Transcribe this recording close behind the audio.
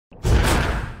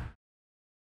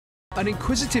An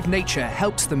inquisitive nature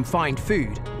helps them find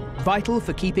food, vital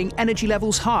for keeping energy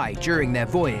levels high during their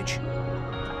voyage.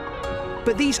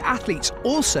 But these athletes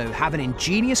also have an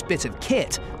ingenious bit of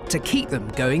kit to keep them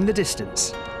going the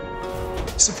distance.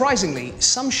 Surprisingly,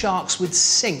 some sharks would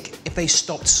sink if they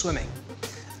stopped swimming.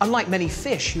 Unlike many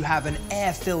fish who have an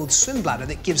air-filled swim bladder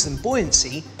that gives them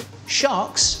buoyancy,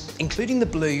 sharks, including the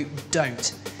blue,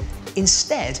 don't.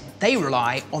 Instead, they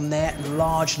rely on their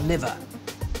large liver.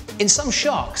 In some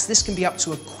sharks, this can be up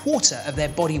to a quarter of their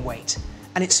body weight,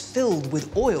 and it's filled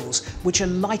with oils which are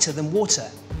lighter than water.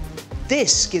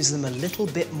 This gives them a little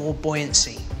bit more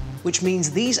buoyancy, which means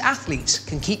these athletes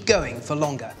can keep going for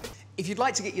longer. If you'd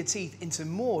like to get your teeth into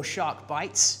more shark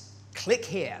bites, click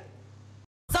here.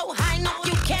 So high, no,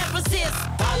 you can't resist.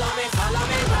 Follow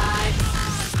me right.